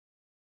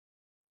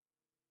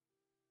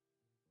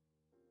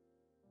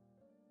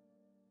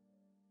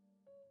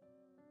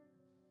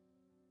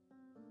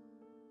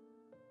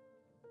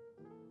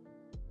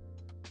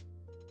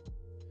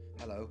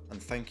Hello,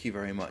 and thank you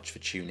very much for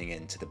tuning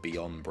in to the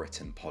Beyond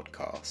Britain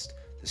podcast,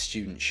 the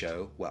student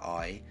show where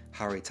I,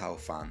 Harry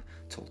Taufan,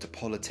 talk to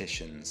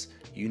politicians,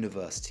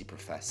 university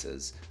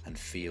professors, and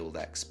field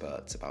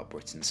experts about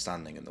Britain's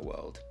standing in the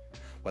world.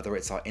 Whether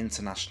it's our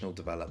international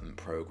development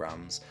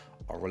programmes,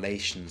 our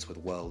relations with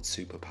world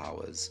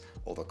superpowers,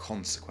 or the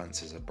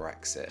consequences of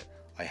Brexit,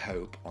 I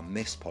hope on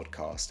this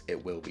podcast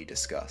it will be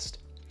discussed.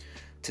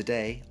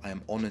 Today, I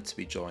am honoured to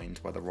be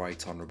joined by the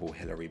Right Honourable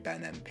Hilary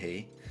Benn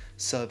MP.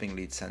 Serving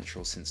Leeds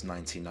Central since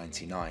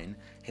 1999,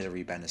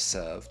 Hilary Benn has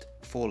served,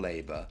 for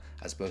Labour,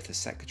 as both the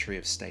Secretary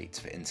of State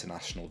for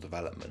International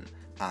Development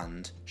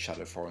and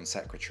Shadow Foreign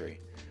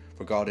Secretary.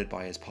 Regarded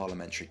by his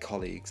parliamentary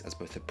colleagues as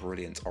both a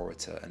brilliant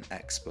orator and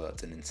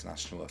expert in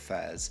international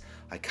affairs,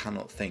 I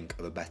cannot think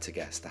of a better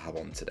guest to have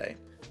on today.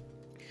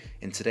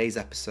 In today's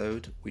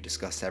episode, we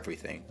discuss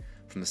everything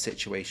from the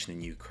situation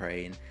in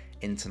Ukraine,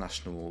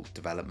 international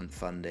development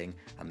funding,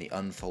 and the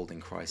unfolding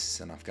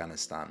crisis in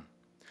Afghanistan.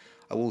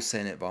 I will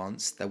say in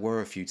advance, there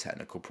were a few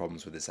technical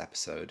problems with this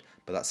episode,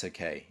 but that's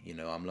okay.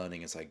 I'm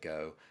learning as I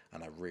go,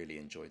 and I really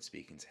enjoyed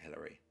speaking to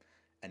Hilary.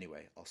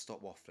 Anyway, I'll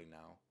stop waffling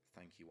now.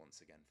 Thank you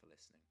once again for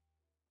listening.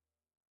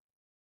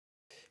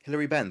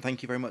 Hilary Benn,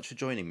 thank you very much for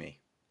joining me.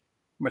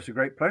 Well, it's a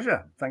great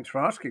pleasure. Thanks for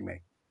asking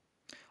me.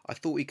 I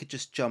thought we could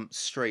just jump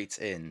straight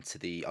into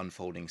the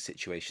unfolding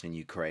situation in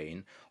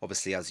Ukraine.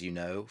 Obviously, as you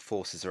know,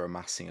 forces are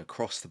amassing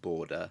across the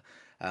border.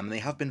 They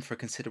have been for a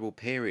considerable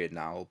period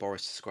now.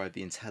 Boris described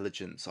the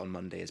intelligence on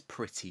Monday as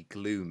pretty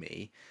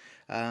gloomy.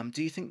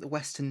 Do you think the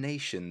Western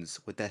nations,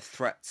 with their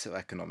threats of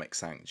economic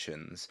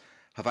sanctions,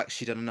 have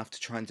actually done enough to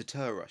try and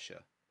deter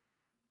Russia?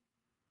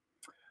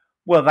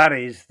 Well, that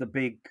is the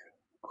big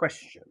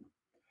question.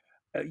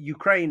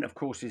 Ukraine, of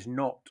course, is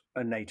not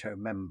a NATO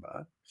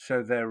member,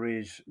 so there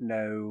is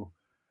no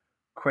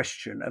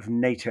question of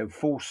NATO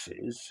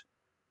forces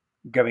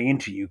going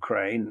into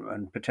Ukraine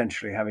and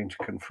potentially having to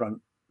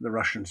confront the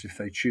Russians if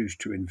they choose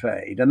to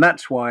invade. And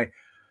that's why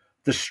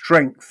the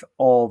strength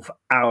of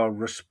our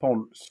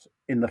response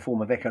in the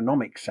form of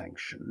economic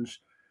sanctions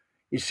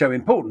is so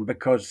important,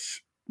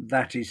 because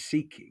that is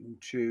seeking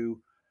to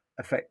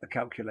affect the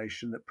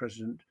calculation that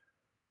President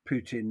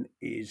Putin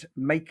is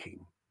making.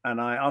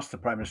 And I asked the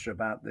Prime Minister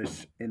about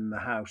this in the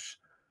House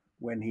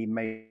when he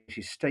made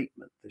his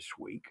statement this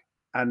week.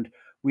 And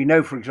we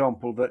know, for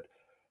example, that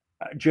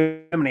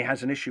Germany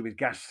has an issue with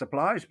gas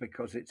supplies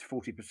because it's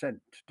 40%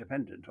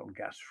 dependent on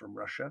gas from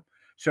Russia.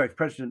 So if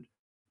President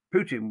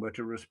Putin were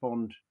to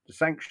respond to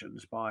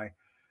sanctions by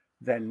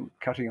then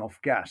cutting off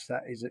gas,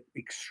 that is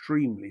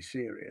extremely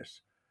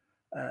serious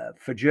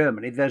for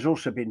Germany. There's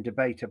also been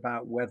debate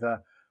about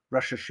whether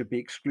Russia should be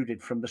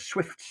excluded from the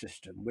SWIFT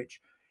system, which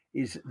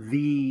is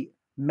the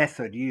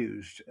method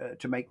used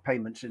to make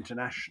payments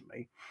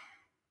internationally.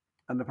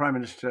 And the Prime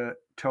Minister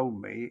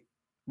told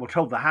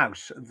the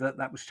House that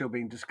that was still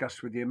being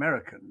discussed with the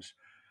Americans.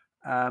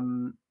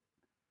 Um,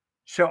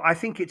 so I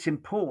think it's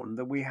important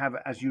that we have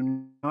as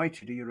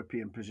united a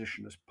European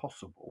position as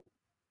possible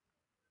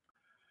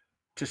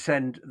to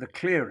send the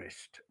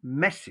clearest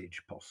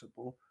message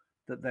possible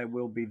that there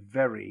will be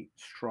very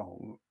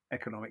strong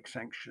economic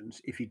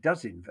sanctions if he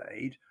does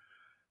invade,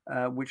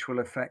 which will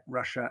affect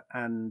Russia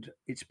and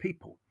its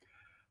people.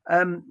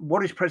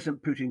 What is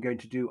President Putin going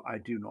to do? I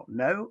do not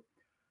know.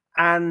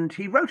 And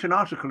he wrote an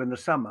article in the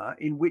summer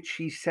in which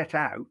he set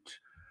out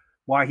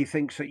why he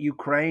thinks that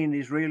Ukraine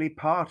is really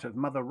part of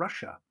Mother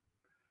Russia.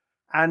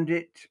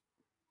 And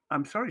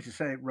I'm sorry to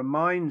say, it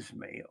reminds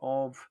me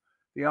of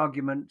the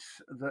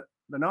arguments that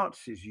the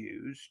Nazis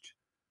used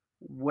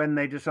when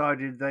they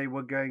decided they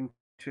were going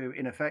to,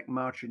 in effect,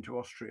 march into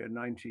Austria in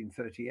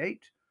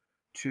 1938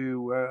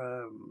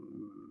 to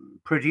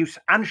produce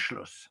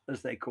Anschluss,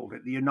 as they called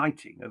it, the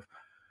uniting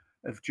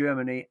of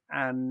Germany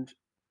and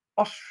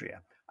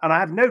Austria. And I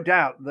have no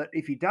doubt that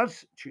if he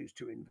does choose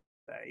to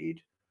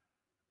invade,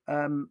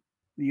 um,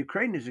 the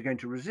Ukrainians are going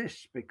to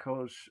resist,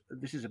 because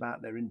this is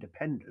about their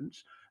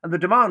independence. And the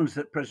demands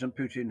that President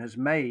Putin has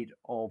made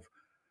of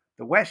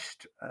the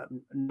West,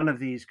 none of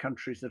these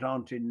countries that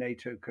aren't in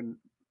NATO can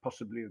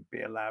possibly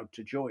be allowed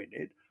to join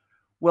it.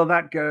 Well,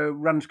 that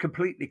runs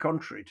completely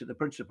contrary to the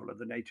principle of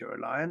the NATO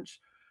alliance,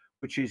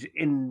 which is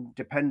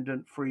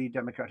independent, free,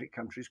 democratic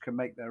countries can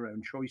make their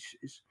own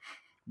choices,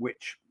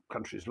 which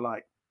countries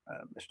like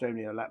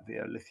Estonia,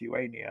 Latvia,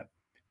 Lithuania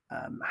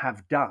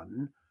have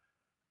done.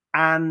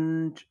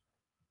 And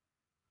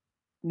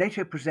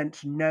NATO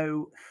presents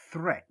no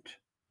threat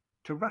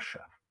to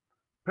Russia.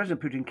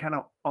 President Putin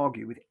cannot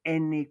argue with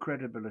any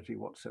credibility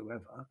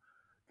whatsoever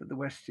that the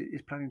West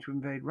is planning to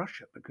invade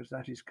Russia, because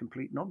that is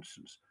complete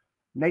nonsense.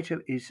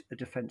 NATO is a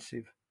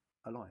defensive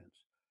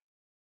alliance.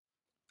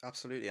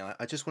 Absolutely. And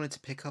I just wanted to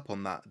pick up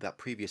on that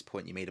previous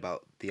point you made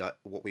about the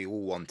what we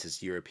all want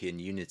is European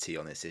unity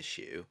on this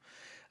issue.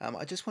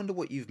 I just wonder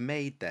what you've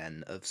made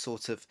then of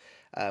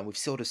we've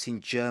sort of seen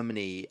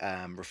Germany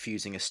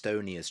refusing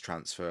Estonia's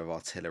transfer of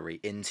artillery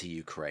into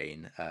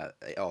Ukraine,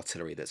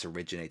 artillery that's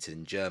originated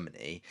in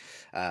Germany.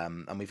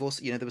 And we've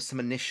also, there was some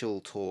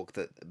initial talk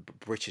that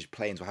British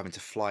planes were having to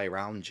fly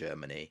around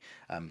Germany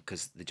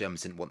because the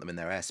Germans didn't want them in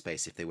their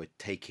airspace if they were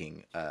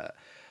taking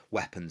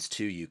weapons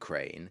to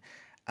Ukraine.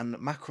 And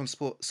Macron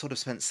sort of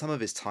spent some of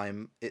his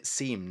time, it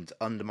seemed,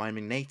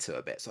 undermining NATO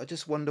a bit. So I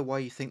just wonder why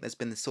you think there's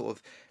been this sort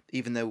of,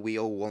 even though we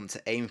all want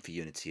to aim for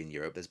unity in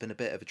Europe, there's been a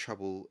bit of a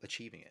trouble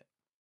achieving it.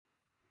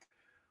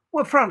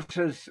 Well, France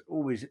has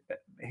always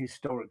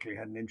historically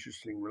had an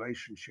interesting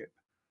relationship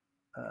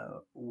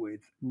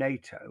with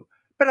NATO.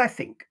 But I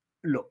think,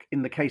 look,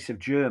 in the case of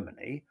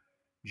Germany,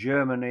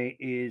 Germany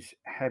is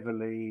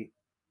heavily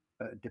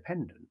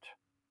dependent.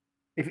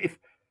 If, if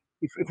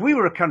if we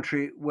were a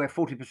country where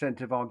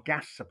 40% of our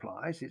gas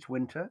supplies, it's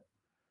winter,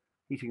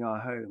 heating our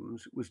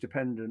homes, was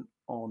dependent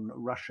on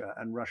Russia,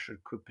 and Russia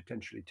could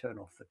potentially turn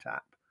off the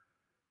tap,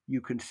 you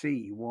can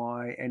see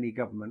why any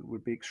government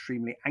would be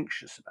extremely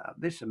anxious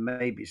about this and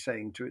maybe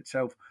saying to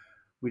itself,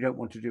 we don't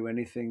want to do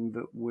anything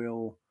that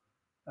will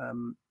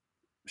um,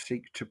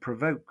 seek to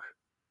provoke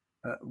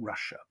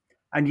Russia.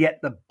 And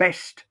yet, the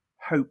best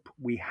hope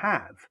we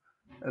have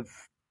of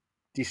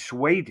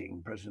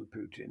dissuading President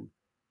Putin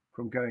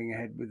from going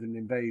ahead with an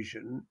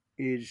invasion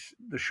is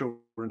the sure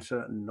and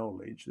certain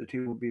knowledge that he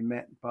will be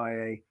met by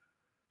a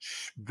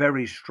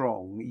very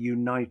strong,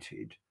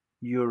 united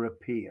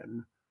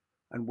European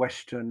and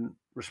Western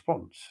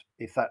response,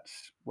 if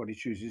that's what he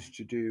chooses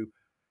to do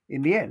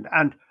in the end.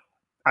 And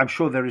I'm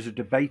sure there is a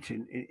debate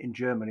in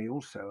Germany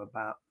also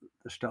about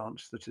the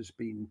stance that has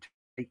been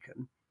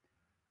taken.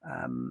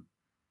 Um,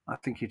 I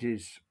think it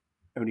is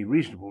only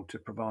reasonable to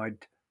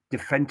provide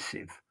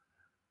defensive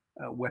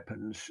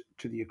weapons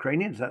to the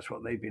Ukrainians. That's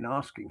what they've been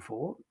asking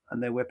for,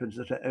 and they're weapons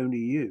that are only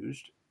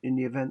used in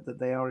the event that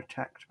they are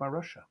attacked by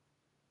Russia.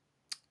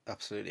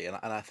 Absolutely, and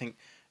I think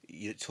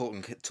you're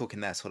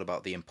talking there sort of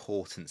about the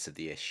importance of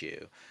the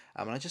issue,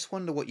 and I just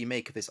wonder what you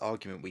make of this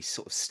argument we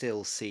sort of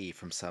still see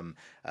from some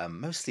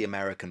mostly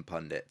American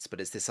pundits,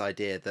 but it's this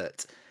idea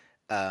that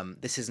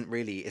this isn't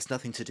really, it's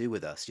nothing to do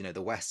with us.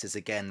 The West is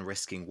again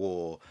risking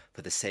war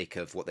for the sake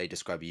of what they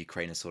describe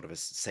Ukraine as sort of a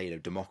state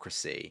of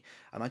democracy,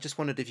 and I just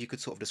wondered if you could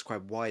sort of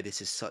describe why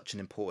this is such an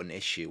important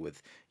issue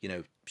with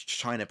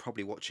China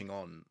probably watching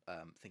on,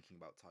 thinking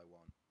about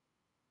Taiwan.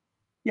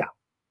 Yeah,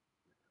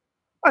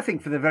 I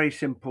think for the very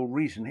simple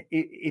reason,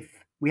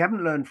 if we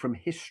haven't learned from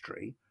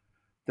history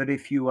that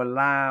if you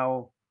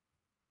allow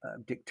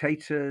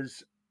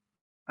dictators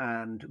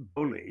and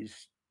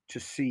bullies to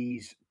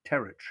seize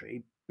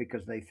territory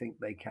because they think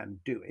they can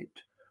do it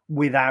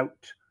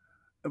without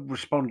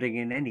responding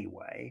in any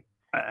way,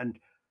 and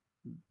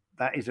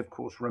that is, of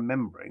course,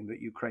 remembering that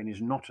Ukraine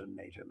is not a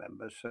NATO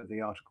member, so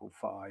the Article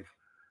 5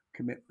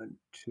 commitment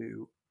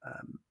to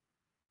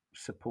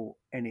support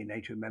any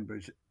NATO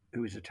members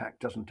who is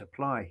attacked doesn't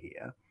apply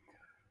here,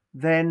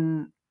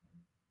 then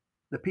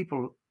the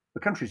people, the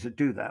countries that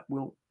do that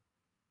will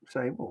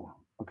say, well,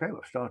 okay,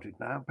 we've started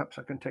now, perhaps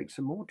I can take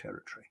some more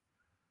territory.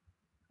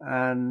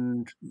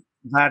 And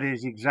that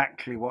is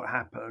exactly what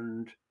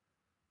happened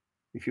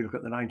if you look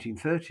at the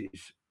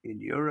 1930s in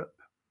Europe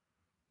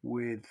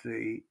with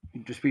the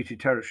disputed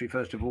territory,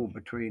 first of all,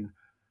 between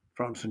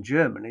France and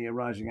Germany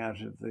arising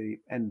out of the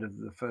end of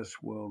the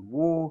First World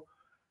War,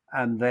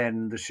 and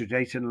then the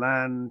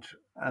Sudetenland,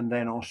 and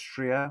then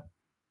Austria,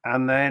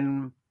 and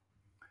then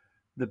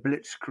the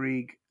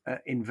Blitzkrieg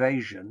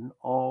invasion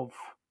of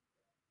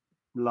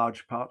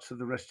large parts of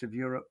the rest of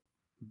Europe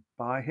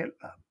by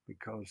Hitler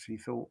because he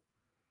thought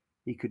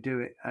he could do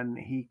it and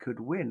he could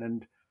win.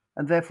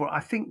 And therefore, I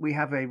think we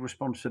have a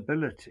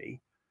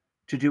responsibility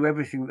to do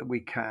everything that we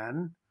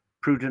can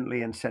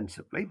prudently and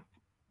sensibly,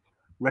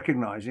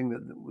 recognizing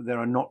that there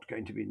are not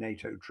going to be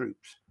NATO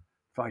troops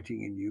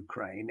fighting in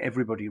Ukraine.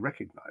 Everybody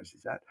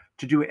recognizes that.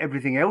 To do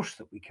everything else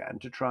that we can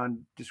to try and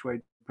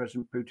dissuade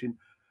President Putin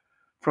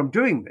from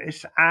doing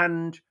this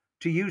and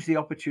to use the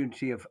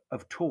opportunity of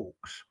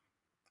talks.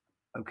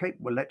 Okay,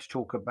 well, let's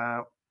talk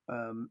about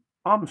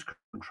arms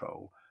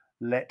control.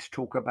 Let's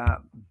talk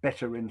about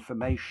better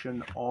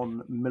information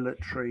on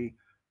military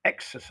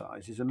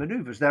exercises and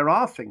maneuvers. There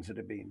are things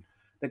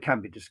that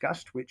can be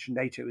discussed, which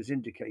NATO has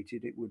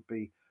indicated it would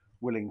be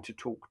willing to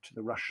talk to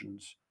the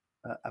Russians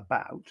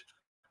about,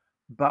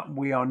 but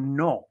we are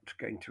not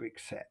going to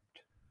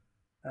accept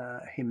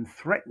him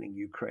threatening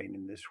Ukraine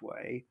in this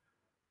way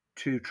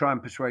to try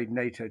and persuade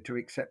NATO to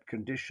accept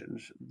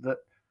conditions that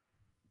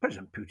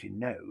President Putin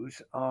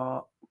knows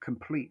are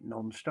complete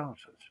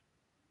non-starters.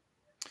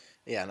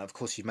 Yeah, and of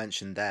course you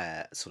mentioned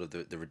there sort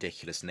of the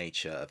ridiculous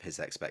nature of his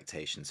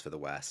expectations for the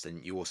West,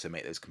 and you also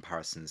make those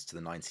comparisons to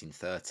the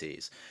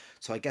 1930s.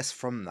 So I guess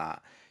from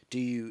that, do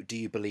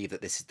you believe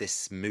that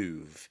this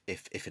move,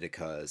 if it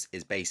occurs,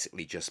 is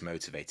basically just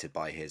motivated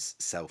by his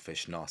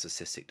selfish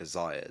narcissistic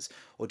desires,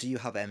 or do you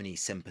have any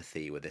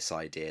sympathy with this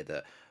idea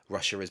that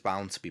Russia is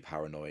bound to be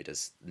paranoid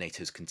as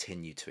NATO's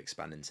continue to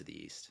expand into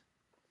the east?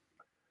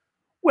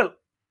 Well,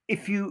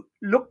 if you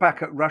look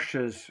back at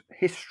Russia's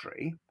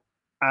history,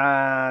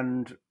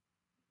 and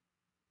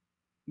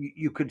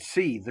you could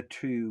see the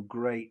two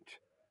great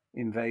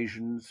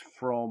invasions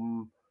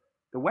from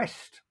the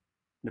West,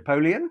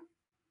 Napoleon,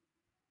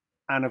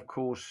 and of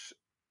course,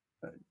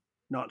 uh,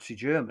 Nazi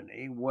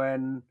Germany,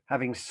 when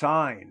having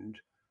signed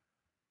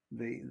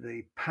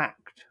the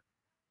pact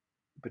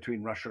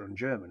between Russia and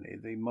Germany,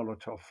 the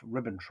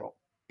Molotov-Ribbentrop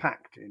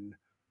Pact in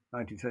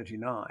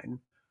 1939,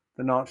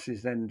 the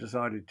Nazis then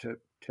decided to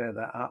tear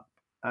that up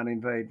and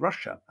invade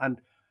Russia. And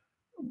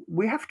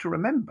we have to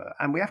remember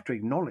and we have to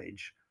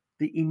acknowledge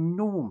the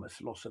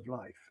enormous loss of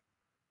life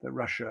that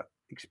Russia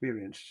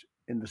experienced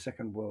in the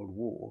Second World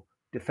War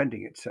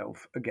defending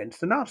itself against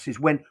the Nazis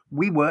when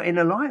we were in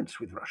alliance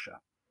with Russia.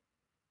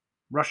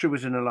 Russia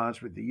was in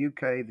alliance with the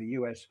UK, the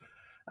US,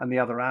 and the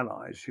other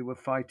allies who were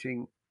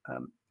fighting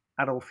um,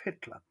 Adolf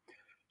Hitler.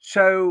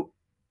 So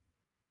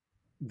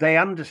they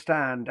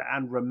understand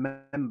and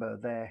remember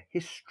their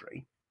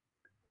history.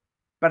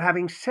 But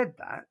having said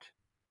that,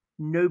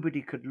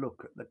 nobody could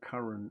look at the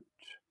current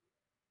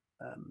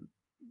um,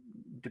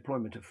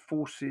 deployment of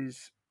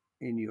forces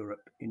in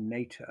Europe, in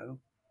NATO,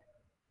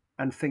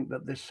 and think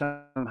that this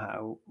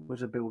somehow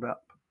was a build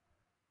up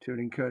to an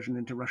incursion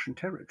into Russian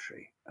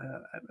territory.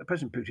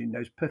 President Putin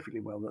knows perfectly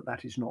well that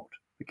that is not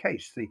the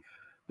case.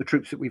 The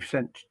troops that we've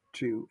sent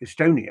to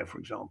Estonia, for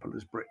example,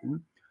 as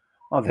Britain,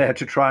 are there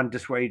to try and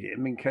dissuade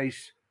him in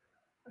case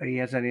he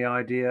has any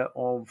idea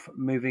of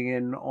moving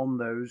in on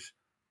those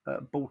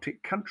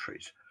Baltic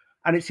countries.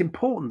 And it's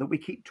important that we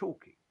keep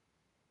talking.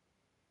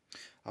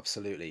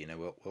 Absolutely,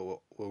 we're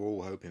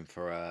all hoping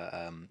for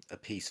a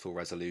peaceful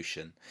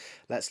resolution.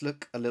 Let's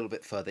look a little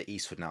bit further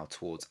eastward now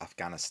towards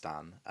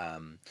Afghanistan.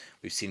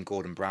 We've seen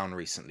Gordon Brown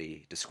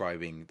recently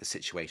describing the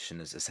situation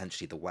as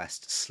essentially the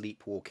West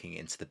sleepwalking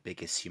into the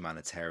biggest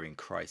humanitarian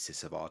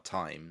crisis of our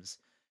times.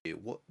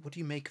 What do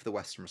you make of the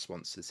Western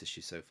response to this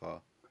issue so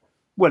far?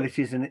 Well, it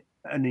is an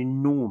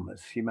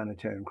enormous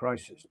humanitarian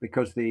crisis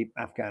because the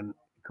Afghan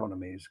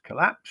economy has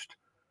collapsed.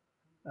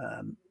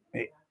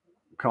 It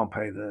can't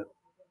pay the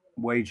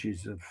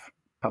wages of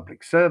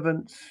public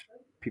servants.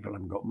 People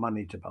haven't got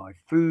money to buy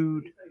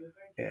food.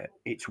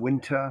 It's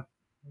winter,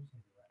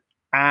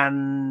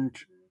 and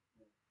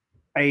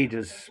aid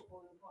has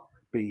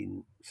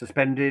been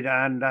suspended,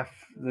 and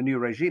the new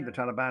regime, the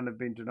Taliban, have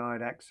been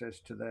denied access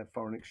to their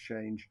foreign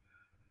exchange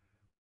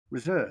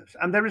reserves.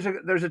 And there is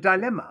a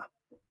dilemma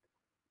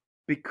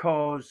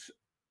because,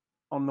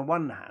 on the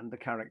one hand, the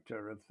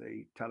character of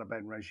the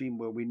Taliban regime,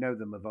 well, we know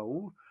them of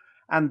old,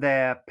 and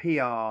their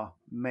PR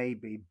may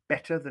be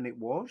better than it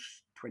was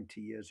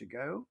 20 years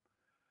ago,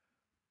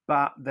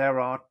 but there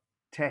are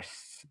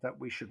tests that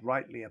we should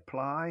rightly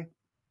apply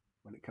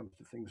when it comes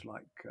to things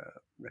like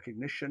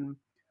recognition.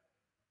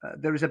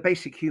 There is a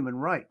basic human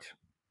right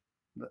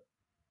that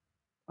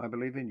I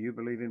believe in, you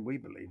believe in, we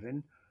believe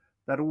in,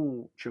 that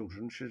all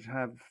children should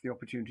have the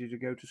opportunity to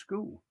go to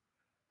school.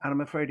 And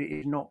I'm afraid it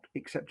is not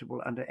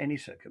acceptable under any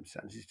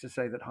circumstances to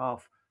say that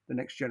half the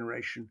next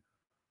generation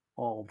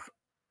of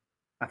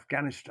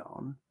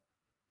Afghanistan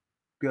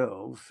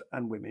girls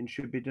and women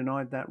should be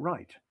denied that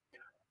right.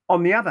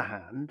 On the other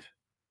hand,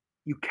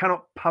 you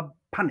cannot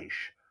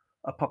punish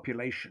a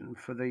population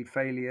for the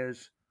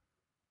failures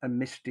and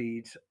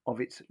misdeeds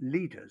of its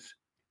leaders.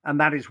 And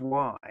that is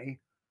why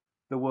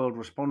the world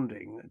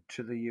responding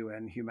to the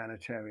UN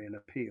humanitarian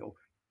appeal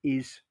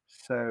is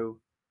so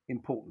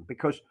important.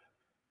 Because,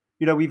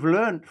 we've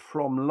learned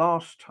from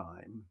last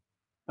time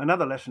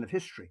another lesson of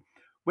history.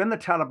 When the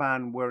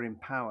Taliban were in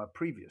power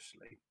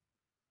previously,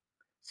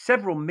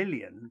 several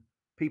million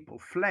people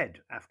fled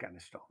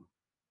Afghanistan.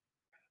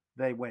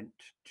 They went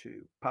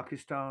to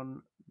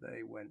Pakistan,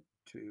 they went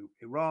to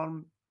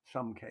Iran,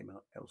 some came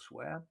out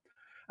elsewhere.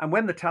 And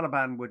when the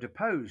Taliban were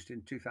deposed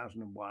in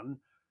 2001,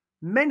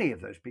 many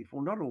of those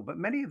people, not all, but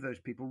many of those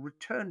people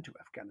returned to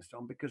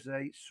Afghanistan because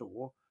they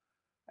saw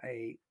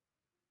a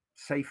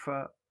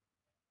safer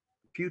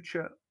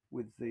future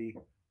with the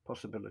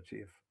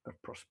possibility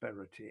of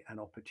prosperity and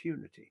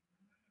opportunity.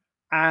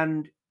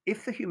 And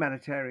if the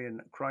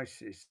humanitarian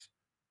crisis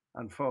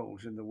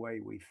unfolds in the way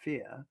we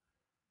fear,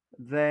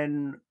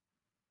 then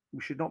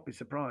we should not be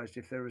surprised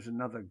if there is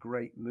another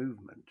great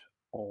movement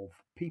of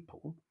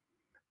people,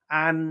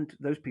 and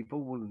those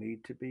people will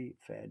need to be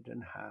fed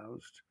and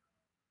housed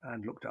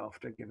and looked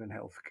after, given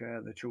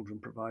healthcare, the children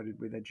provided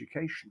with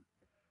education.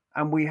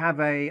 And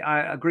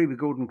I agree with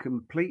Gordon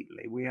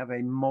completely, we have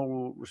a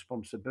moral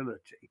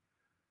responsibility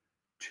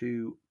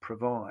to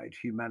provide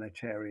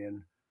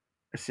humanitarian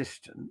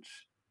assistance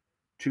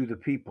to the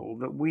people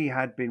that we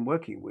had been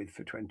working with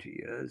for 20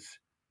 years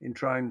in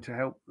trying to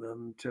help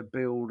them to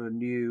build a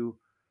new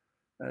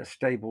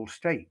stable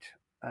state.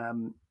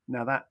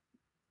 Now, that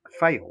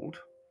failed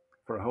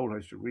for a whole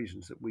host of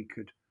reasons that we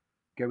could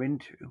go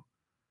into,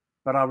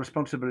 but our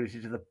responsibility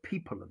to the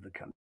people of the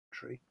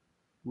country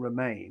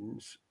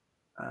remains,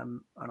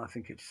 and I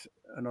think it's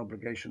an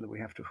obligation that we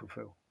have to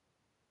fulfill.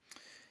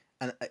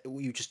 And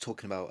you were just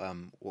talking about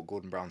what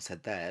Gordon Brown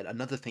said there.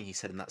 Another thing he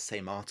said in that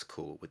same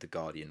article with The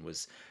Guardian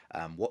was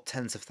what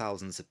tens of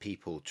thousands of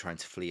people trying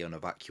to flee on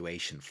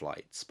evacuation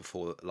flights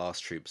before last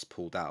troops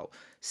pulled out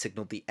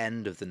signaled the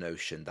end of the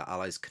notion that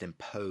allies could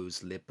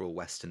impose liberal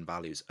Western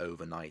values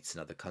overnight in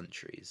other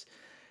countries.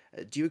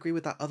 Do you agree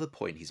with that other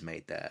point he's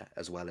made there,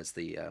 as well as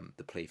the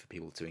plea for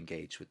people to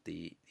engage with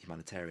the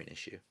humanitarian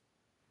issue?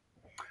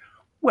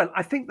 Well,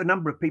 I think the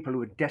number of people who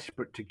were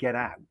desperate to get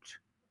out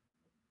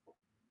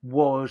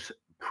was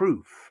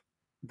proof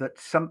that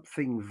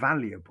something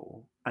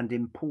valuable and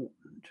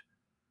important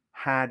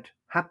had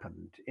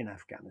happened in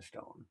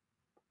Afghanistan,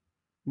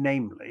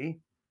 namely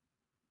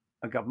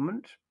a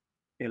government,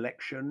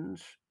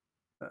 elections,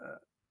 uh,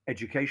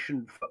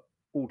 education for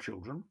all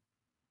children,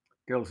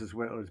 girls as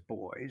well as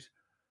boys,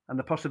 and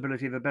the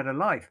possibility of a better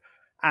life.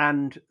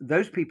 And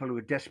those people who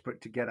were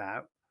desperate to get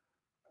out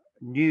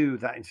knew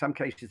that in some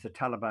cases the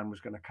Taliban was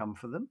going to come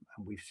for them.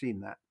 And we've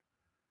seen that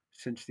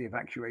since the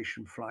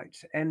evacuation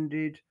flights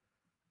ended.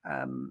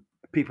 Um,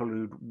 People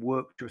who'd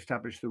worked to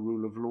establish the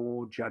rule of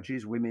law,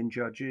 judges, women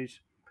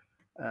judges,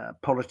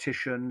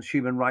 politicians,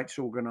 human rights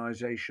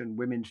organization,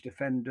 women's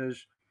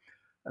defenders,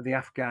 the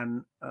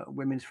Afghan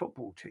women's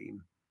football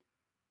team.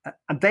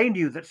 And they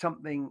knew that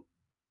something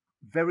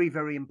very,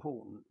 very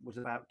important was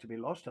about to be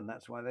lost. And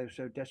that's why they were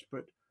so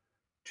desperate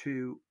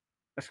to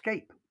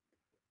escape,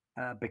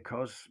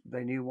 because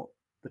they knew what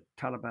the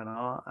Taliban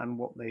are and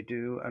what they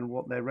do and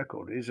what their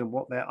record is and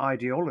what their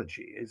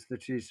ideology is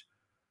that is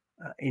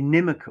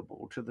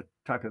inimical to the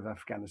type of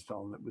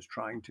Afghanistan that was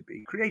trying to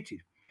be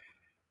created.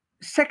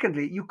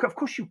 Secondly, of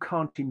course, you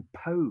can't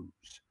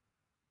impose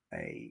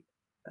a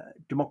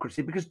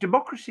democracy because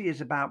democracy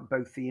is about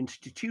both the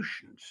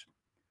institutions,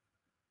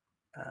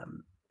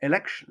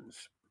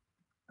 elections,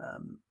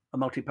 a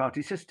multi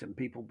party system,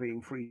 people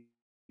being free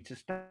to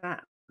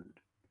stand,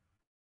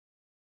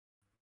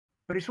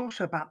 but it's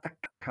also about the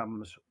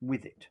comes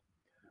with it.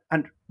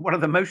 And one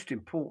of the most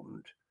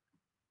important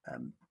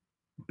um,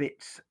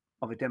 bits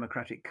of a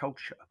democratic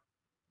culture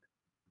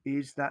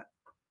is that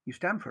you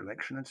stand for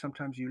election and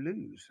sometimes you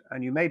lose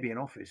and you may be in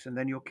office and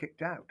then you're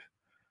kicked out.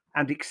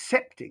 And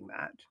accepting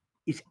that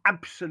is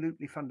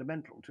absolutely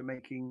fundamental to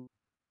making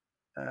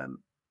um,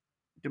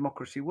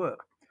 democracy work.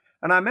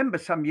 And I remember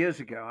some years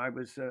ago, I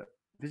was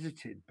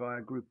visited by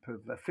a group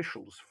of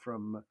officials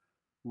from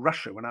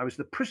Russia when I was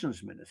the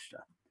prisons minister.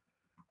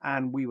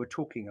 And we were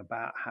talking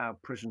about how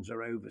prisons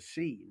are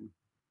overseen.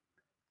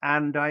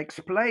 And I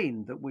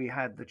explained that we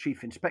had the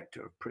chief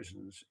inspector of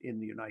prisons in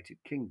the United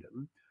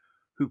Kingdom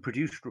who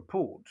produced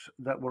reports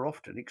that were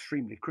often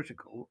extremely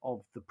critical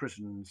of the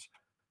prisons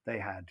they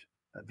had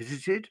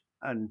visited,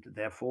 and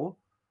therefore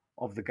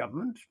of the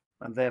government,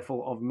 and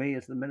therefore of me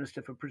as the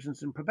Minister for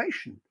Prisons and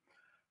Probation.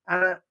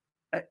 And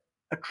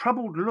a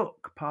troubled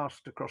look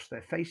passed across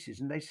their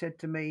faces, and they said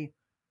to me,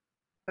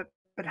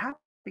 but how can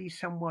be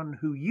someone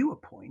who you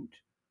appoint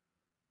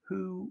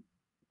who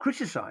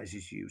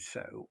criticizes you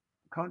so?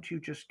 Can't you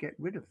just get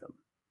rid of them?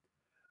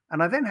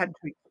 And I then had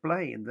to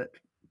explain that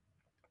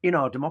in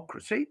our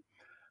democracy,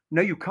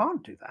 no, you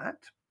can't do that.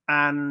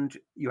 And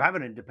you have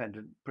an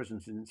independent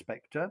prisons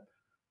inspector,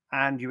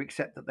 and you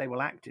accept that they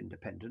will act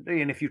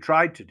independently. And if you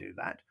tried to do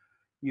that,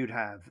 you'd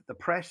have the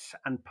press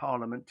and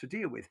parliament to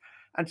deal with.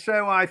 And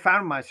so I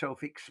found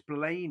myself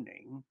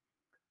explaining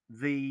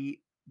the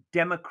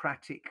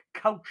democratic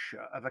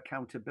culture of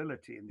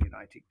accountability in the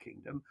United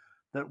Kingdom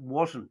that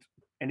wasn't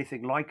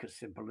anything like as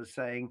simple as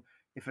saying,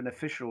 if an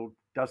official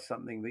does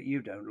something that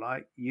you don't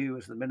like, you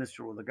as the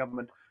minister or the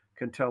government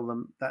can tell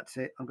them, that's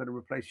it, I'm going to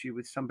replace you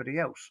with somebody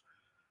else.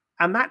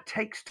 And that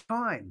takes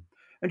time.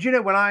 And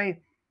when I,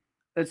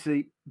 as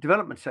the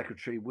development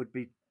secretary, would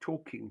be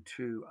talking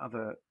to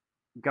other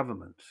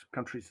governments,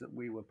 countries that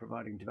we were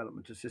providing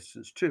development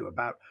assistance to,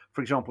 about,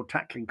 for example,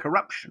 tackling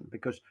corruption,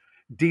 because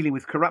dealing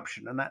with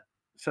corruption, and that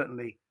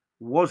certainly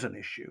was an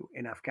issue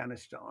in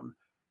Afghanistan,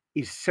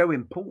 is so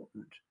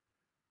important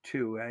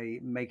to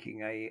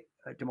making a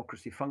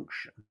democracy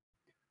function.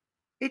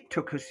 It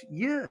took us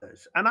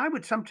years. And I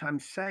would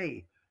sometimes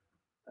say,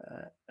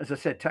 as I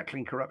said,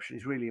 tackling corruption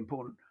is really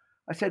important.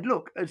 I said,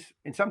 look, as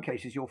in some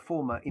cases, your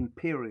former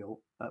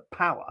imperial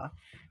power,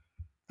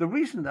 the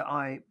reason that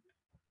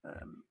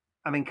um,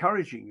 I'm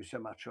encouraging you so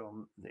much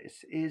on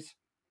this is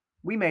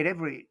we made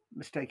every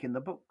mistake in the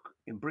book.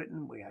 In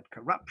Britain, we had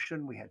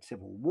corruption, we had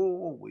civil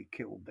war, we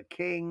killed the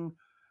king.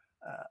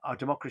 Our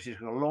democracy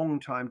took a long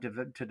time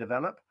to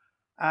develop.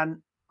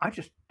 And I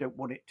just don't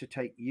want it to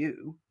take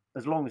you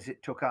as long as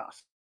it took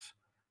us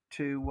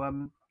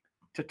to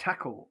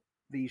tackle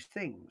these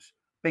things,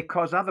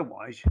 because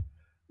otherwise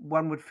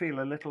one would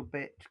feel a little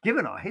bit,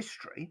 given our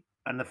history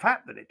and the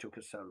fact that it took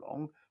us so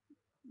long,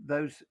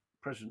 those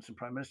presidents and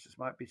prime ministers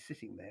might be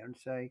sitting there and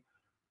say,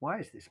 why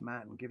is this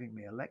man giving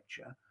me a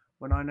lecture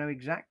when I know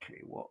exactly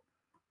what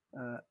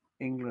uh,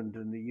 England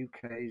and the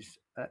UK's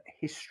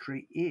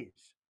history is?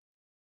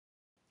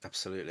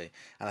 Absolutely,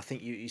 and I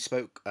think you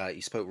spoke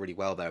really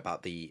well there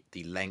about the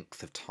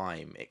length of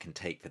time it can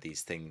take for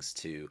these things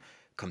to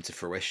come to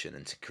fruition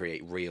and to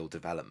create real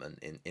development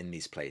in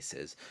these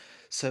places.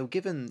 So,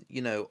 given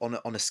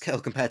on a scale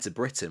compared to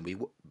Britain,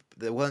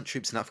 there weren't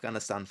troops in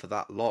Afghanistan for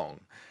that long.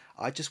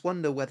 I just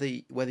wonder whether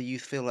you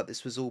feel like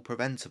this was all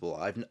preventable.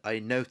 I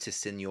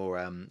noticed in your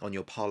on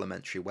your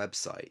parliamentary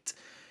website,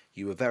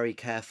 you were very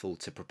careful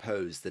to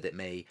propose that it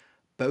may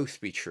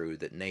both be true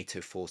that NATO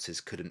forces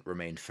couldn't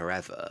remain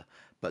forever,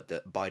 but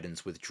that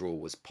Biden's withdrawal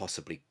was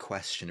possibly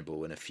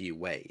questionable in a few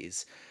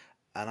ways.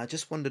 And I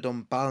just wondered,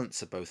 on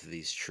balance of both of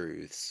these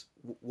truths,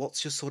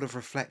 what's your sort of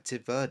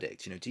reflective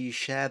verdict? Do you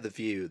share the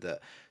view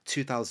that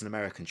 2,000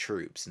 American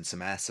troops and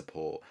some air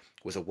support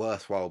was a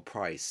worthwhile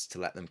price to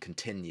let them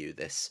continue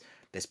this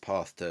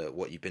path to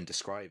what you've been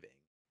describing?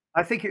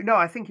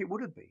 I think it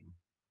would have been,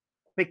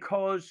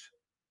 because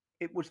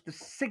it was the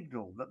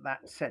signal that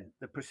that sent,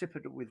 the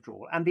precipitate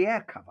withdrawal and the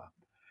air cover.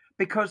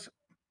 Because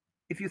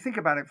if you think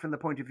about it from the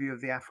point of view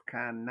of the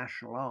Afghan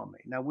National Army,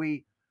 now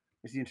we,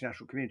 as the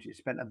international community,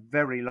 spent a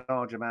very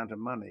large amount of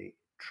money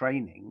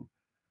training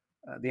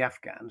the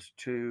Afghans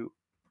to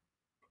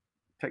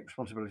take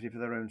responsibility for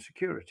their own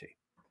security.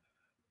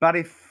 But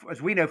if,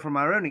 as we know from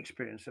our own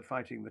experience of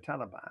fighting the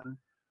Taliban,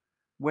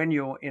 when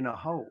you're in a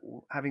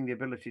hole, having the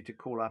ability to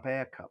call up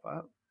air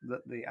cover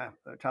that the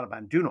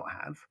Taliban do not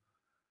have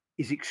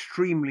is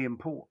extremely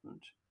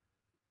important.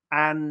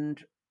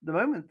 And the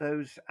moment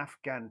those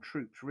Afghan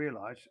troops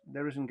realize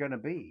there isn't going to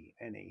be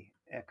any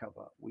air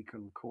cover we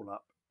can call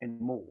up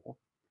anymore,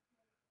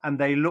 and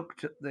they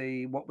looked at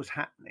the what was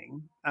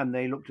happening, and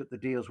they looked at the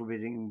deals were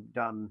being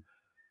done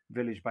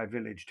village by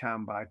village,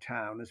 town by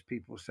town, as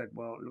people said,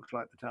 well, it looks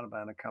like the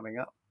Taliban are coming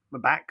up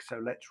back, so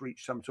let's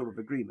reach some sort of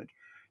agreement.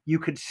 You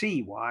could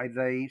see why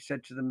they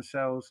said to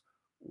themselves,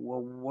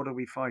 well, what are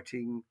we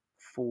fighting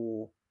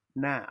for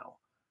now?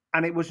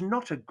 And it was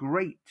not a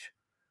great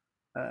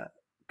uh,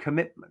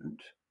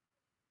 commitment.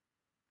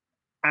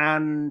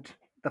 And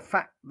the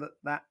fact that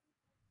that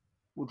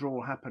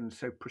withdrawal happened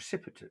so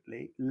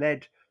precipitately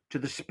led to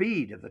the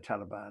speed of the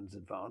Taliban's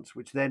advance,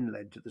 which then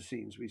led to the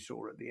scenes we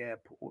saw at the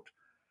airport,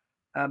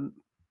 um,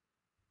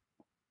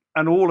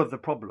 and all of the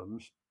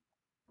problems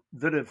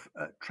that have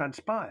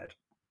transpired.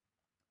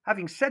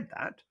 Having said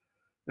that,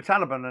 the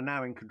Taliban are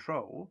now in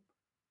control,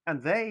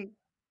 and they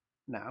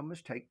now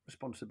must take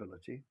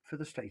responsibility for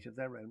the state of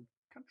their own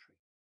country.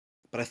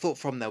 But I thought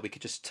from there we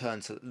could just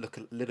turn to look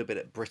a little bit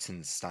at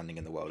Britain's standing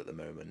in the world at the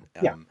moment.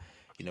 Yeah.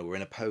 We're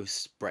in a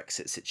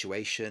post-Brexit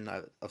situation.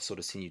 I've sort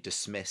of seen you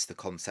dismiss the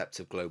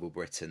concept of global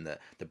Britain that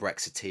the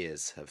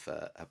Brexiteers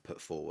have put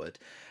forward.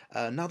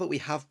 Now that we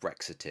have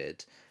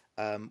Brexited,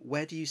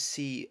 where do you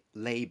see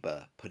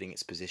Labour putting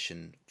its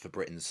position for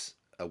Britain's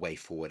a way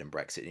forward in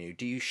Brexit?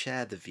 Do you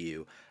share the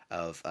view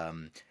of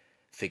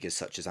figures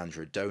such as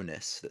Andrew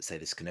Adonis that say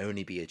this can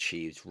only be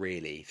achieved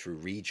really through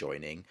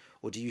rejoining,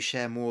 or do you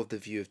share more of the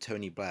view of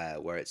Tony Blair,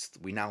 where it's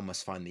we now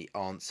must find the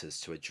answers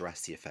to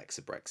address the effects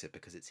of Brexit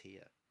because it's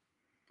here?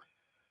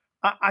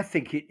 I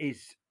think it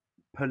is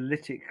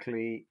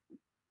politically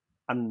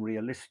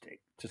unrealistic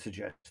to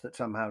suggest that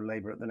somehow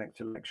Labour at the next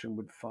election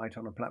would fight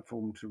on a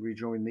platform to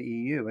rejoin the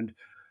EU. And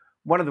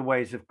one of the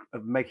ways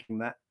of making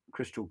that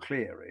crystal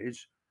clear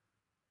is,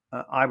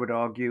 I would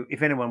argue,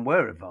 if anyone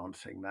were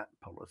advancing that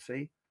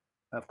policy,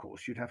 of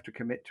course, you'd have to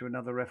commit to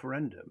another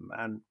referendum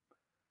and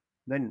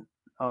then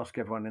ask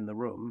everyone in the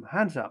room,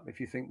 hands up if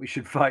you think we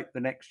should fight the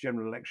next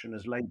general election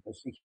as Labour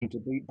seeking to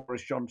beat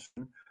Boris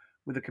Johnson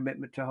with a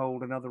commitment to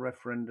hold another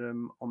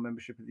referendum on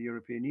membership of the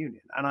European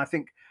Union. And I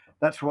think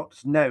that's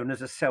what's known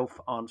as a self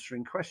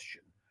answering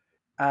question.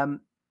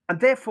 Um, and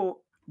therefore,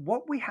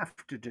 what we have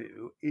to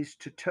do is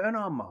to turn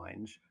our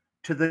minds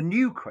to the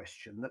new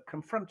question that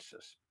confronts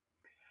us.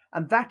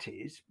 And that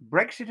is,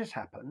 Brexit has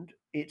happened,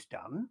 it's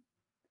done,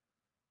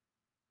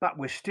 but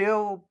we're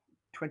still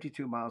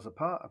 22 miles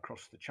apart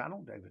across the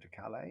Channel, Dover to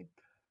Calais.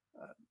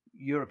 Uh,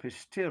 Europe is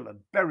still a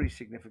very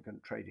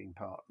significant trading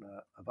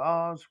partner of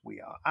ours.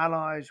 We are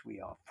allies, we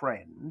are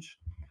friends.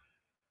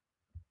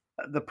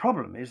 The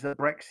problem is that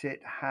Brexit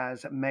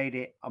has made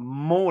it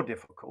more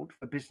difficult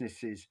for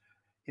businesses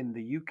in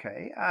the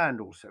UK and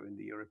also in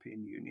the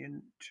European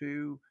Union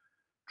to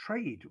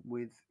trade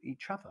with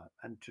each other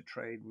and to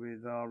trade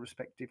with our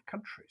respective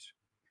countries.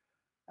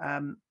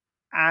 Um,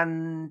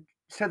 and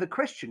so the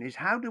question is,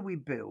 how do we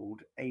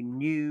build a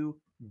new,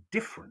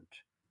 different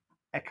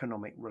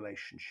economic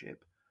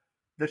relationship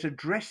that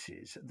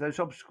addresses those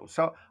obstacles?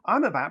 So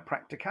I'm about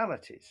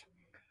practicalities.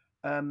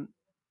 Um,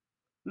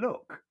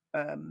 look,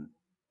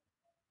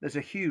 there's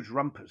a huge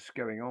rumpus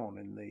going on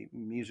in the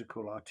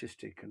musical,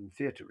 artistic, and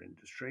theatre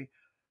industry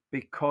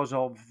because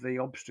of the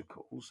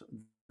obstacles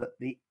that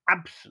the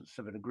absence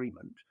of an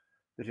agreement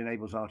that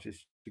enables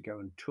artists to go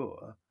and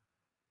tour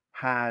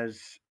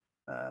has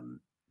um,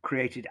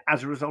 created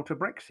as a result of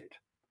Brexit.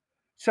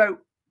 So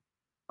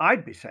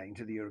I'd be saying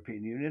to the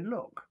European Union,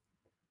 look,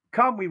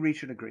 can't we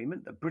reach an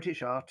agreement that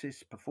British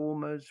artists,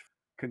 performers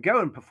can go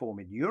and perform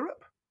in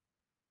Europe,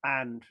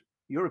 and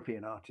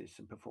European artists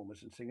and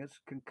performers and singers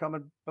can come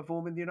and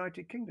perform in the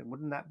United Kingdom?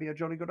 Wouldn't that be a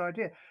jolly good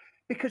idea?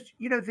 Because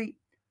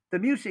the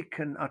music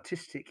and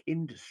artistic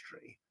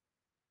industry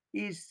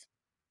is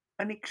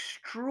an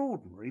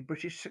extraordinary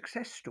British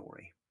success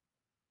story.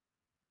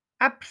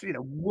 Absolutely,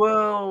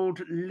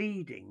 world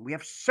leading. We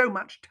have so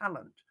much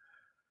talent.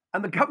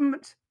 And the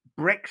government's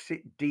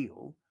Brexit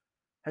deal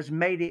has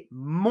made it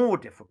more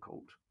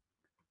difficult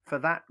for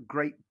that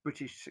great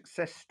British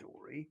success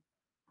story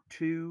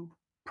to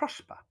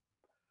prosper.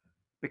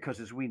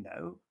 Because as we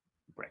know,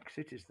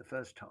 Brexit is the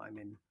first time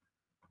in,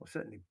 well,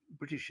 certainly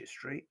British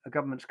history, a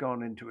government's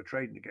gone into a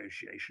trade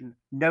negotiation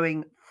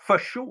knowing for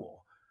sure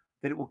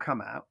that it will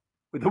come out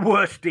with the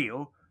worst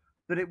deal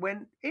that it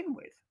went in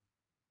with,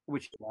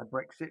 which is why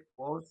Brexit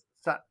was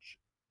such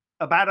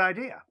a bad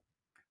idea.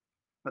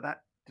 But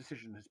that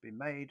decision has been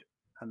made,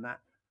 and that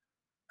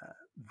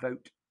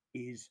vote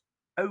is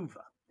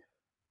over.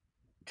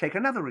 Take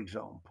another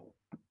example,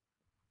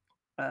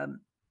 um,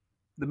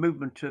 the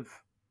movement of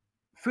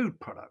food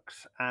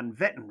products and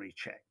veterinary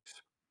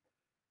checks.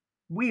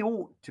 We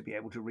ought to be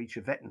able to reach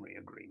a veterinary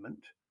agreement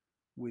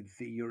with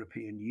the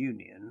European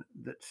Union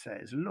that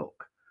says,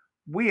 look,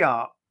 we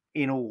are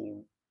in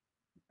all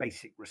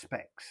basic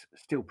respects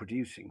still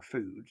producing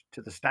food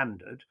to the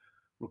standard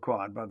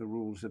required by the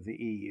rules of the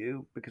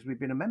EU because we've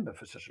been a member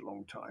for such a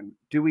long time.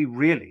 Do we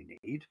really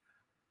need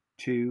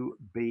to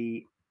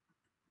be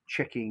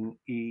checking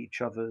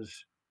each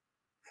other's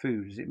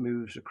food as it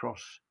moves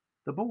across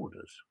the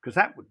borders? Because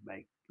that would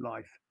make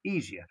life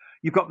easier.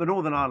 You've got the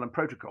Northern Ireland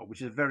Protocol,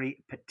 which is a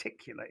very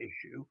particular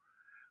issue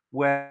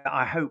where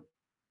I hope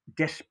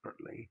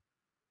desperately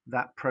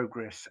that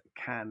progress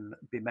can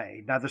be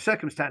made. Now, the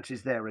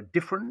circumstances there are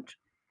different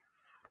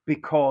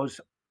because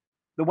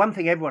the one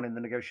thing everyone in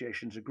the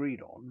negotiations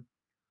agreed on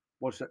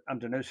was that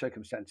under no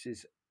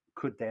circumstances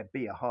could there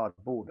be a hard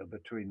border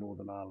between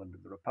Northern Ireland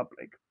and the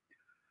Republic.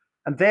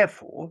 And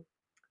therefore,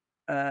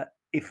 uh,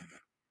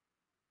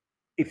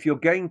 if you're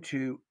going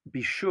to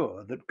be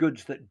sure that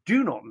goods that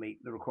do not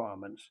meet the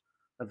requirements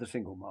of the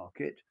single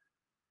market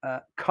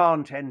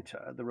can't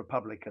enter the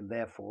Republic and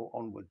therefore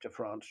onward to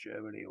France,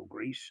 Germany, or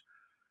Greece,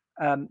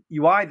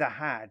 you either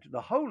had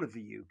the whole of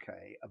the UK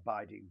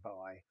abiding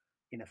by,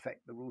 in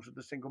effect, the rules of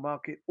the single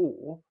market,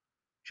 or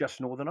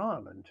just Northern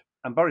Ireland.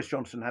 And Boris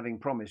Johnson, having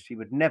promised he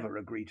would never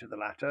agree to the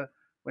latter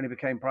when he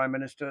became Prime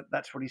Minister,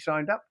 that's what he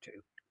signed up to.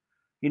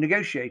 He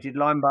negotiated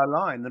line by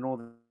line the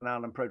Northern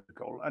Ireland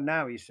Protocol, and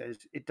now he says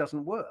it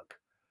doesn't work.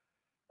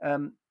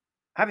 Um,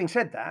 Having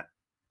said that,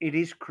 it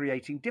is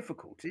creating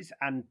difficulties.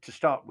 And to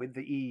start with,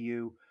 the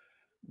EU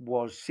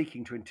was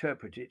seeking to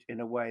interpret it in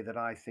a way that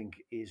I think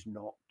is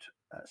not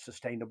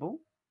sustainable.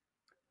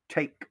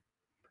 Take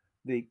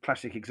the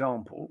classic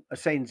example: a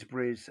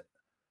Sainsbury's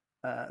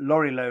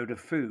lorry load of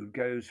food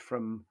goes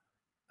from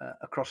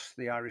across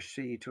the Irish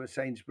Sea to a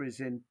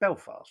Sainsbury's in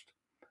Belfast.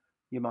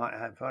 You might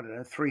have, I don't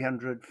know,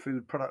 300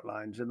 food product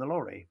lines in the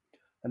lorry.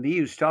 And the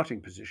EU's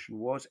starting position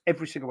was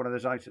every single one of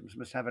those items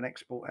must have an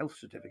export health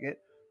certificate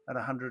at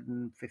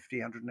 150,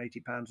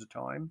 £180 a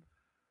time.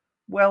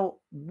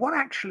 Well, what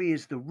actually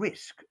is the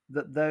risk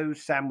that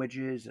those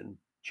sandwiches and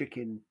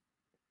chicken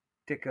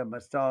tikka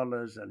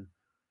masalas and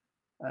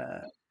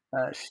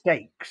uh,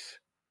 steaks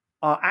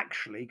are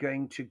actually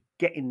going to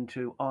get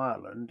into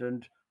Ireland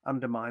and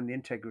undermine the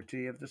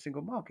integrity of the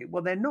single market?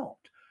 Well, they're not.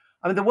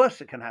 I mean, the worst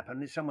that can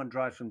happen is someone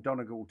drives from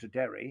Donegal to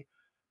Derry,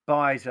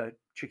 buys a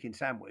chicken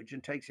sandwich,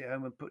 and takes it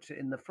home and puts it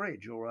in the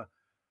fridge, or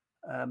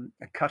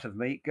a cut of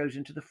meat goes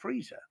into the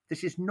freezer.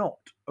 This is not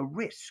a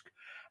risk.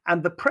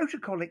 And the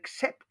protocol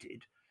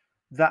accepted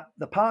that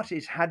the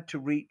parties had to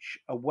reach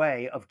a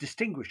way of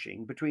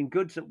distinguishing between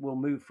goods that will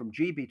move from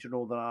GB to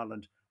Northern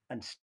Ireland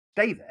and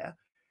stay there,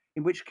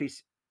 in which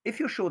case, if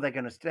you're sure they're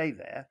going to stay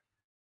there,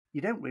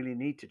 you don't really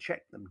need to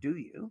check them, do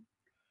you?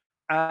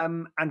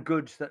 And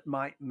goods that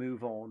might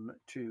move on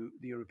to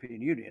the European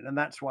Union. And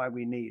that's why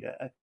we need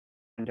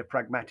a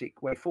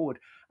pragmatic way forward.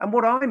 And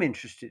what I'm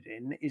interested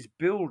in is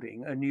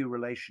building a new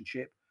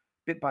relationship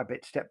bit by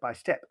bit, step by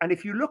step. And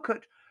if you look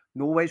at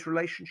Norway's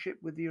relationship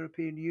with the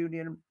European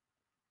Union,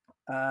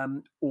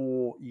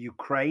 or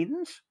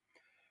Ukraine's,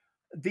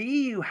 the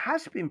EU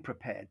has been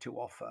prepared to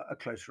offer a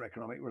closer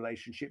economic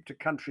relationship to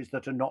countries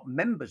that are not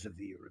members of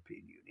the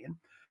European Union.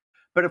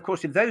 But of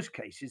course, in those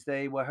cases,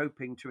 they were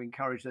hoping to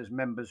encourage those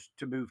members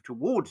to move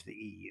towards the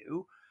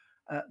EU.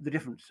 The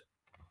difference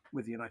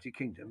with the United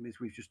Kingdom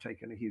is we've just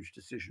taken a huge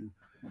decision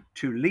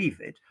to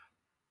leave it.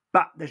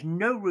 But there's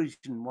no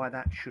reason why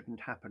that shouldn't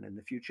happen in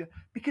the future,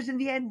 because in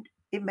the end,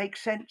 it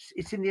makes sense.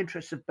 It's in the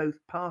interests of both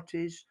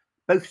parties,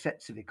 both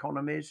sets of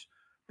economies,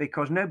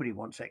 because nobody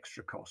wants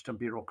extra cost and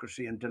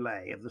bureaucracy and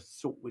delay of the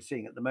sort we're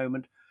seeing at the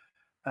moment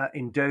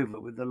in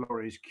Dover with the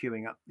lorries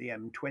queuing up the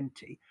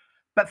M20.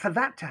 But for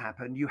that to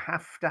happen, you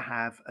have to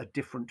have a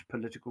different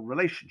political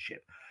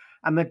relationship.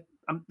 And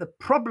the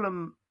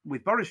problem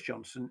with Boris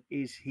Johnson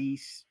is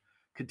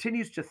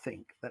continues to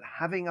think that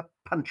having a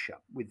punch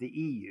up with the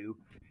EU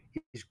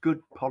is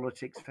good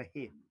politics for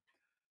him.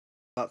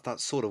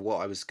 That's sort of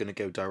what I was going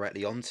to go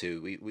directly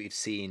onto. We've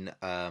seen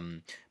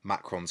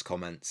Macron's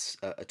comments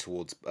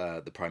towards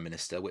the Prime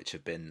Minister, which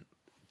have been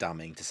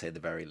damning to say the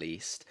very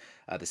least.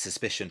 The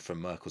suspicion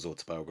from Merkel's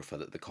autobiographer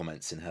that the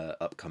comments in her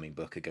upcoming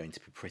book are going to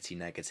be pretty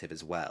negative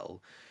as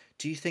well.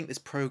 Do you think this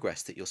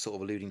progress that you're sort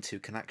of alluding to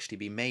can actually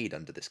be made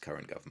under this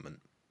current government?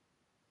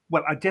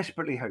 Well, I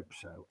desperately hope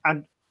so.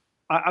 And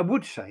I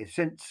would say,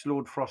 since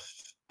Lord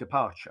Frost's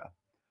departure,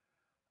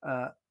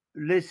 uh,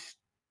 Liz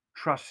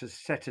Truss has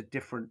set a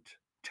different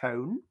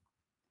tone,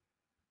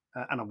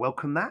 and I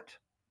welcome that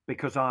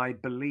because I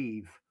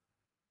believe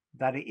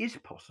that it is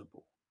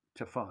possible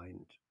to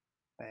find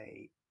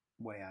a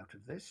way out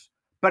of this,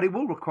 but it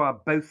will require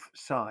both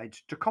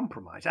sides to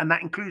compromise, and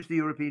that includes the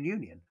European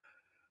Union.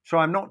 So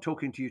I'm not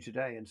talking to you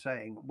today and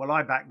saying, well,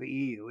 I back the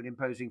EU and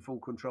imposing full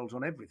controls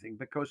on everything,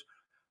 because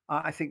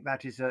I think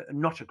that is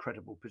not a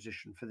credible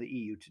position for the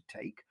EU to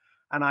take.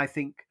 And I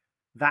think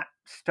that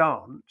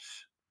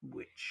stance,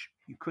 which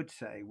you could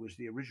say was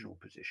the original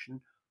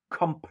position,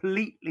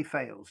 completely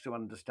fails to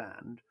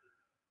understand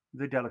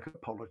the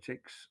delicate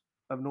politics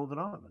of Northern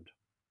Ireland.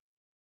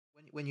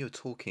 When you're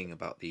talking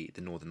about the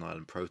Northern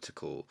Ireland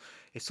Protocol,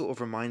 it sort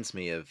of reminds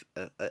me of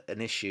an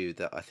issue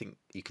that I think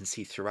you can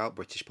see throughout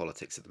British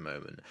politics at the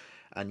moment,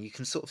 and you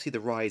can sort of see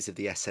the rise of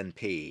the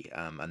SNP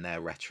and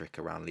their rhetoric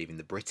around leaving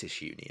the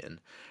British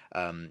Union.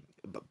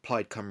 But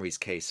Plaid Cymru's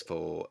case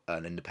for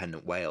an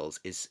independent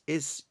Wales is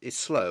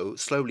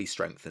slowly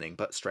strengthening,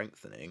 but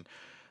strengthening.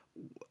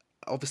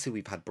 Obviously,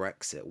 we've had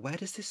Brexit. Where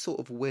does this sort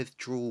of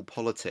withdrawal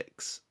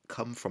politics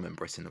come from in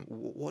Britain?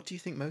 What do you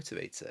think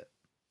motivates it?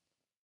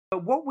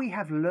 But what we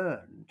have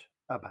learned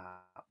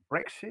about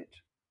Brexit,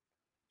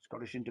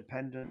 Scottish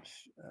independence,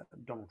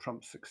 Donald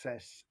Trump's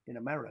success in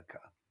America,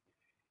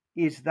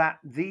 is that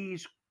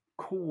these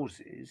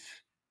causes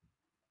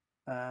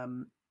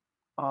um,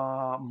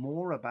 are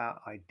more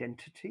about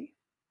identity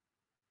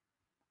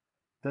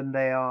than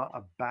they are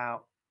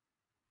about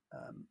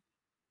um,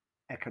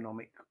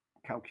 economic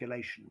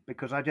calculation.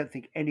 Because I don't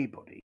think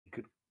anybody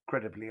could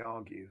credibly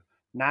argue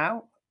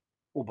now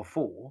or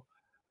before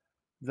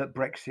that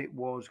Brexit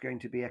was going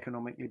to be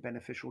economically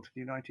beneficial to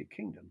the United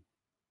Kingdom.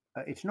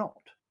 It's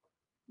not.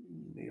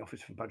 The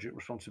Office for Budget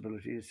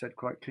Responsibility has said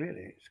quite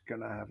clearly it's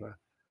going to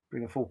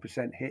bring a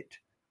 4% hit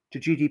to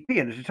GDP.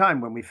 And at a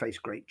time when we face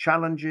great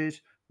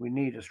challenges, we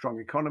need a strong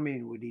economy,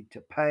 and we need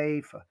to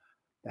pay for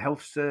the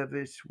health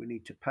service, we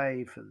need to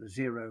pay for the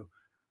zero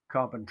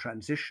carbon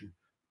transition.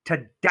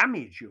 To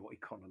damage your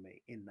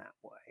economy in that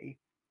way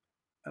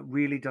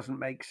really doesn't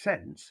make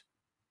sense.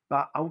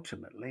 But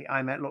ultimately,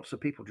 I met lots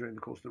of people during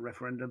the course of the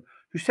referendum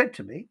who said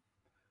to me,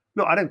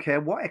 look, I don't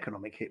care what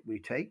economic hit we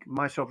take,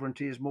 my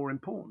sovereignty is more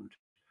important.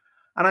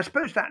 And I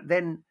suppose that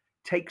then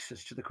takes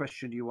us to the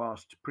question you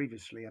asked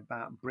previously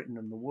about Britain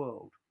and the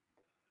world.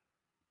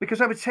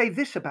 Because I would say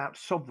this about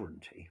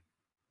sovereignty.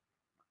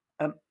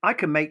 I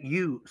can make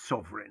you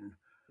sovereign,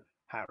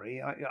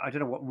 Harry. I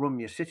don't know what room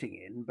you're sitting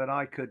in, but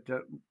I could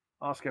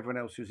ask everyone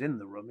else who's in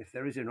the room, if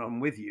there is anyone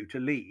with you, to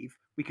leave.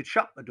 We could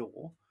shut the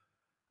door.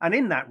 And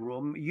in that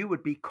room, you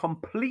would be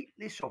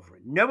completely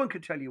sovereign. No one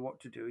could tell you what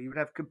to do. You would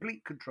have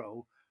complete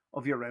control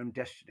of your own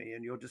destiny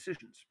and your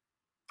decisions.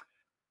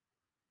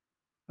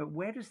 But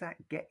where does that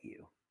get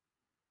you?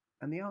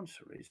 And the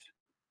answer is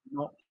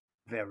not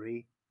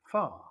very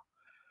far.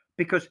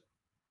 Because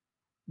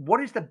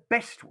what is the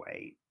best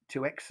way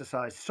to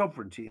exercise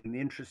sovereignty in the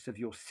interests of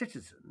your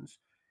citizens?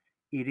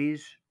 It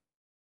is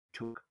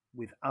to work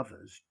with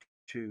others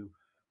to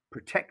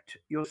protect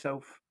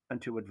yourself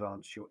and to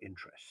advance your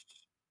interests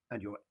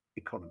and your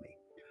economy.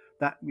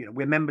 That,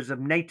 we're members of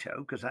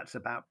NATO because that's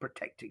about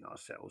protecting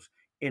ourselves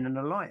in an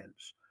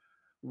alliance.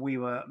 We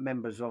were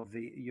members of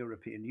the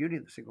European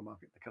Union, the single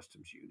market, the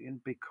customs union,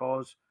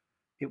 because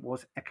it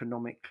was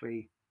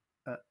economically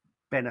uh,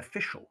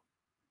 beneficial.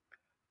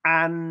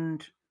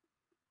 And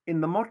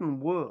in the modern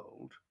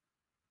world,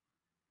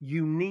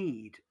 you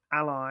need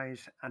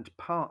allies and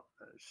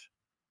partners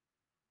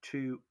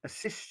to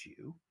assist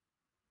you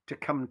to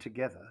come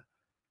together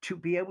to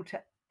be able to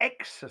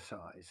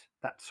exercise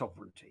that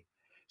sovereignty.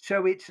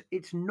 So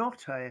it's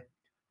not a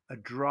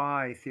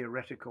dry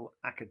theoretical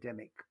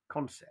academic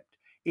concept.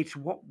 It's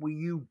what will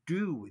you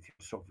do with your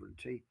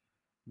sovereignty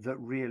that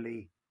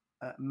really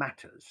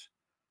matters,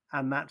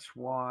 and that's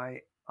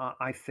why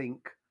I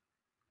think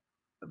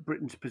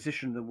Britain's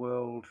position in the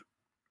world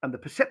and the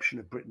perception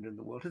of Britain in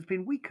the world has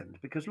been weakened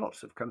because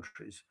lots of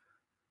countries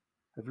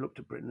have looked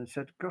at Britain and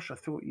said, "Gosh, I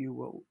thought you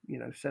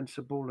were,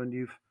 sensible, and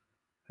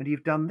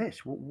you've done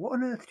this. What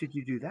on earth did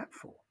you do that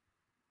for?"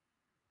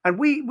 And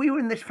we were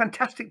in this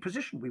fantastic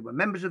position. We were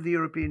members of the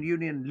European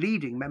Union,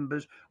 leading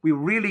members. We were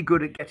really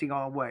good at getting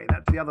our way.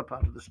 That's the other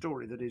part of the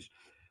story that is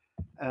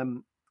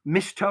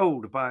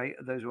mistold by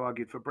those who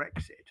argued for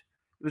Brexit.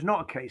 It was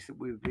not a case that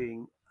we were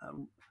being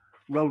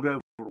rolled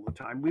over all the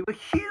time. We were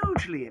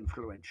hugely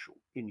influential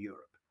in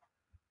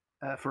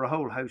Europe for a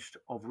whole host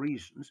of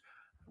reasons.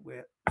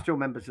 We're still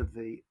members of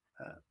the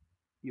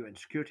UN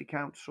Security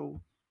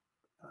Council.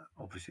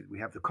 Obviously, we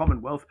have the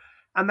Commonwealth,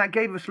 and that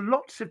gave us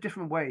lots of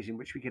different ways in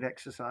which we could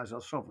exercise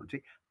our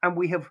sovereignty. And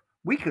we have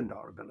weakened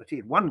our ability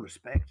in one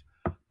respect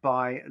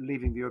by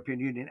leaving the European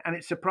Union. And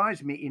it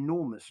surprised me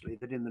enormously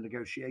that in the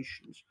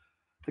negotiations,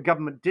 the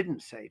government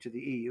didn't say to the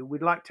EU,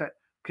 we'd like to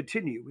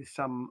continue with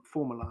some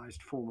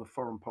formalised form of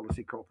foreign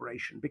policy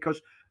cooperation,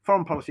 because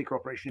foreign policy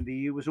cooperation in the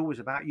EU was always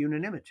about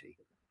unanimity.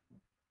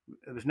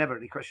 There was never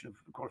any question of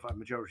qualified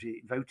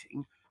majority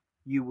voting.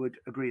 You would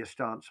agree a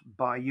stance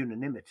by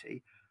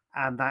unanimity,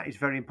 and that is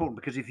very important,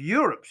 because if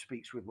Europe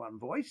speaks with one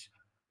voice,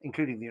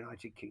 including the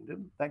United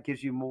Kingdom, that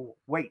gives you more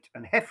weight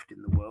and heft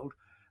in the world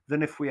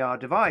than if we are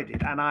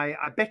divided. And I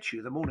bet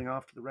you the morning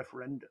after the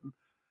referendum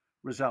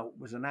result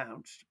was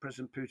announced,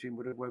 President Putin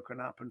would have woken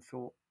up and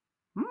thought,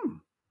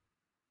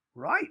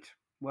 right,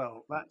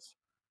 well, that's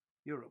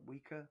Europe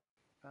weaker,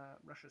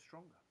 Russia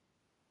stronger.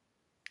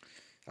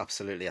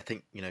 Absolutely. I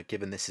think,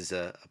 given this is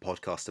a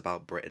podcast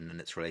about Britain and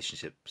its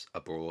relationships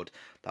abroad,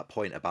 that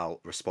point about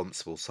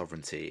responsible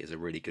sovereignty is a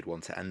really good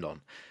one to end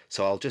on.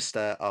 So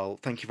I'll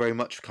thank you very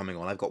much for coming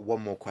on. I've got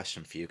one more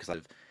question for you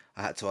because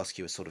I had to ask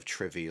you a sort of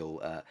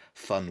trivial,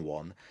 fun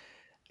one. Ah,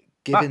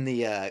 Given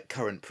the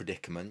current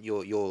predicament,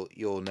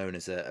 you're known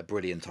as a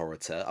brilliant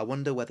orator. I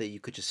wonder whether you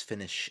could just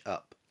finish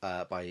up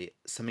by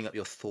summing up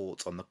your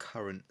thoughts on the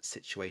current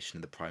situation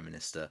of the Prime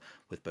Minister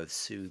with both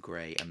Sue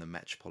Gray and the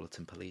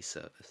Metropolitan Police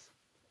Service.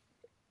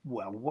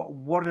 well,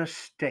 what a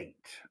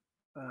state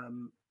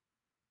um,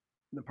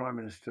 the Prime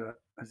Minister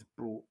has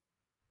brought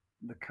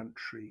the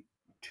country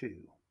to.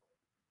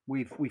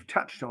 We've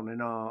touched on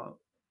in our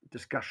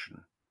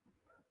discussion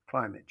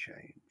climate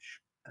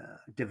change,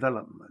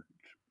 development,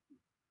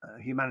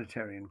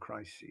 humanitarian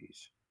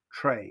crises,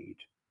 trade,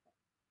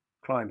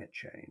 climate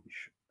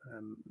change,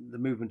 the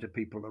movement of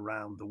people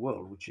around the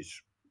world, which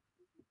is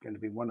going to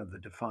be one of the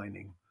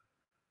defining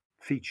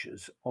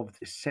features of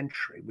this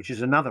century, which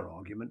is another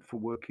argument for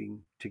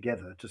working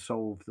together to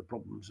solve the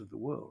problems of the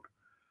world.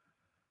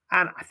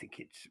 And I think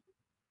it's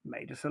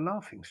made us a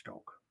laughing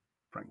stock,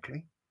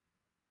 frankly,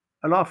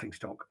 a laughing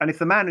stock. And if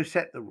the man who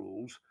set the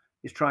rules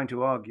is trying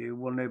to argue,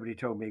 well, nobody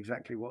told me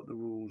exactly what the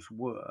rules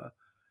were,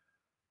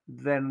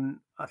 then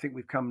I think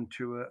we've come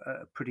to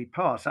a pretty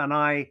pass. And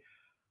I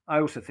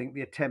also think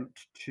the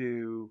attempt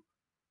to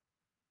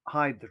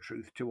hide the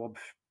truth, to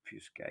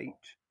obfuscate,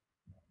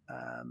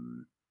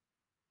 um,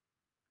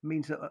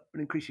 means that an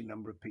increasing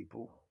number of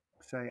people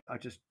say, I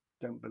just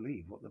don't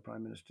believe what the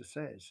Prime Minister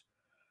says.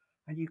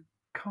 And you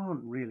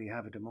can't really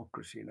have a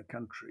democracy in a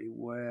country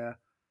where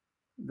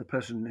the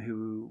person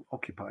who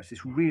occupies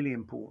this really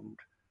important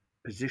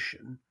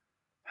position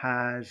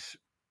has,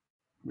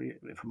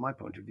 from my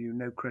point of view,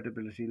 no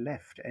credibility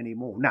left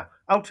anymore. Now,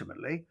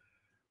 ultimately,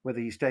 whether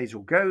he stays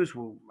or goes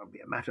will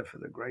be a matter for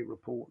the Grey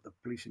Report, the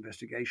police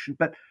investigation,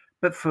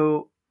 but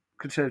for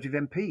Conservative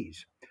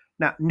MPs.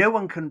 Now, no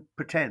one can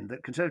pretend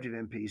that Conservative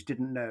MPs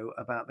didn't know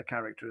about the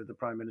character of the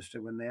Prime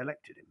Minister when they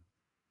elected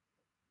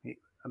him.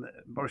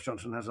 Boris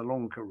Johnson has a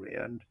long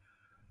career,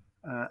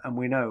 and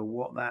we know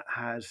what that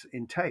has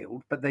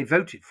entailed, but they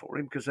voted for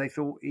him because they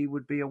thought he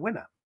would be a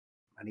winner.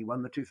 And he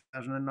won the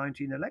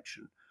 2019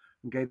 election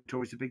and gave the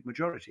Tories a big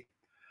majority.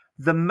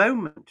 The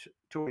moment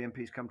Tory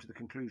MPs come to the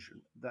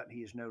conclusion that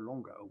he is no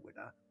longer a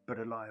winner but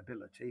a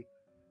liability,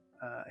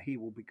 he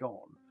will be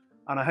gone.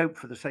 And I hope,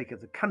 for the sake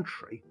of the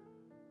country,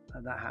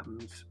 that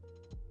happens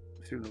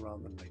sooner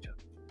rather than later.